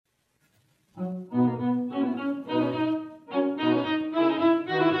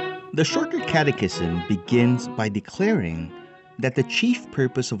The Shorter Catechism begins by declaring that the chief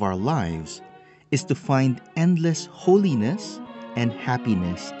purpose of our lives is to find endless holiness and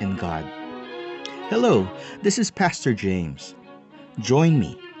happiness in God. Hello, this is Pastor James. Join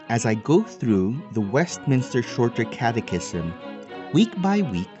me as I go through the Westminster Shorter Catechism week by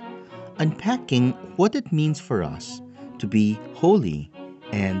week, unpacking what it means for us to be holy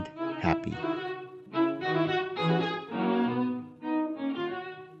and happy.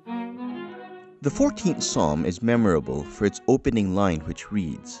 The 14th Psalm is memorable for its opening line, which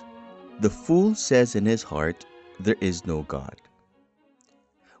reads, "The fool says in his heart, there is no God."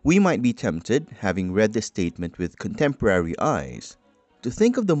 We might be tempted, having read this statement with contemporary eyes, to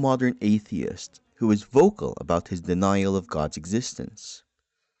think of the modern atheist who is vocal about his denial of God's existence.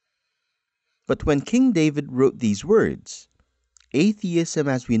 But when King David wrote these words, atheism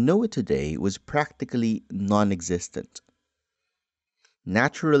as we know it today was practically non-existent.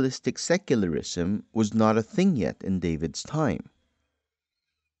 Naturalistic secularism was not a thing yet in David's time.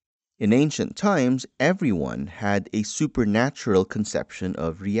 In ancient times, everyone had a supernatural conception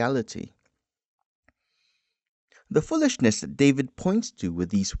of reality. The foolishness that David points to with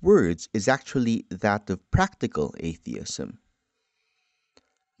these words is actually that of practical atheism.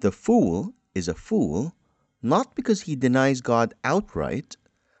 The fool is a fool not because he denies God outright,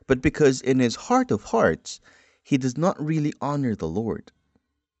 but because in his heart of hearts, he does not really honor the Lord.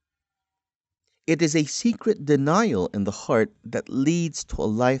 It is a secret denial in the heart that leads to a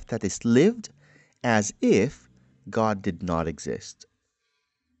life that is lived as if God did not exist.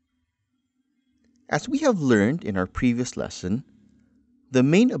 As we have learned in our previous lesson, the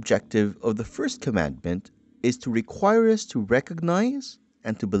main objective of the first commandment is to require us to recognize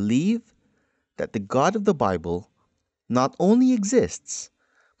and to believe that the God of the Bible not only exists,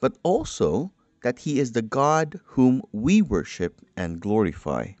 but also that He is the God whom we worship and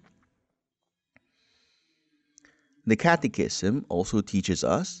glorify. The Catechism also teaches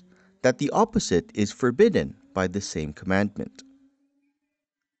us that the opposite is forbidden by the same commandment.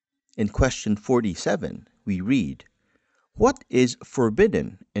 In question 47, we read, "What is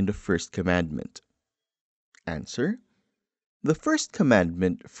forbidden in the first commandment?" Answer: the first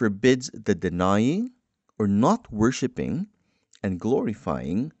commandment forbids the denying or not worshiping and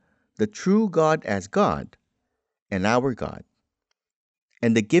glorifying the true God as God and our God,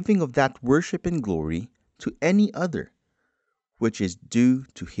 and the giving of that worship and glory to any other, which is due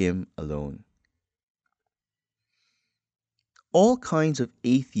to Him alone. All kinds of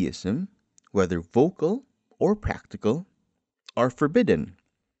atheism, whether vocal or practical, are forbidden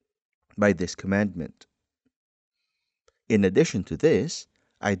by this commandment. In addition to this,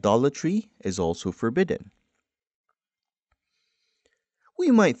 idolatry is also forbidden. We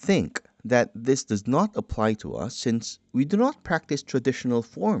might think that this does not apply to us since we do not practice traditional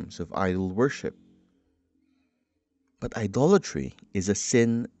forms of idol worship. But idolatry is a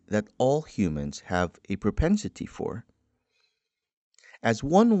sin that all humans have a propensity for. As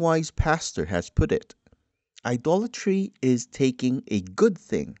one wise pastor has put it, idolatry is taking a good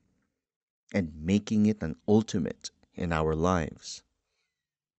thing and making it an ultimate in our lives.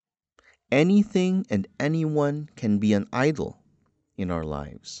 Anything and anyone can be an idol in our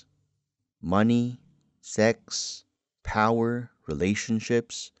lives. Money, sex, power,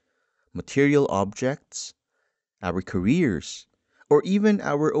 relationships, material objects, our careers, or even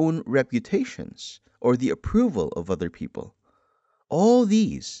our own reputations or the approval of other people. All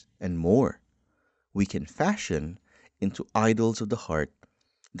these and more we can fashion into idols of the heart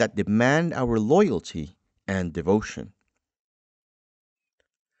that demand our loyalty and devotion.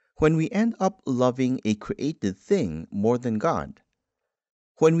 When we end up loving a created thing more than God,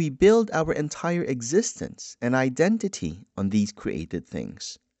 when we build our entire existence and identity on these created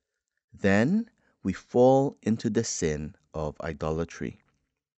things, then we fall into the sin of idolatry.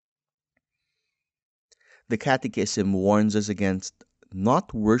 The Catechism warns us against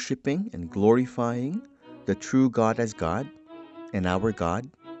not worshiping and glorifying the true God as God and our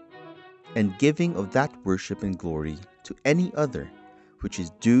God, and giving of that worship and glory to any other which is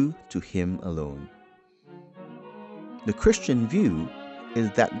due to Him alone. The Christian view is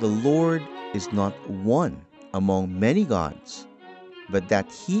that the Lord is not one among many gods, but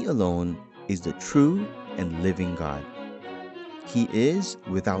that He alone is the true and living God. He is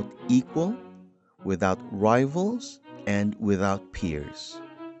without equal, without rivals, and without peers.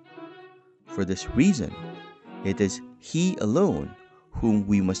 For this reason, it is He alone whom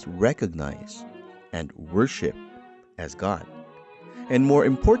we must recognize and worship as God. And more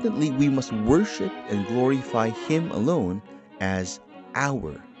importantly, we must worship and glorify Him alone as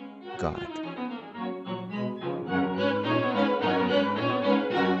our God.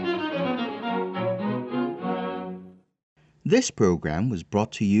 This program was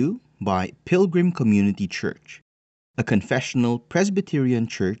brought to you by Pilgrim Community Church, a confessional Presbyterian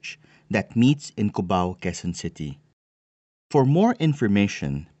church that meets in Cubao, Quezon City. For more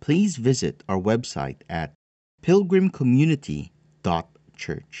information, please visit our website at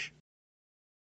pilgrimcommunity.church.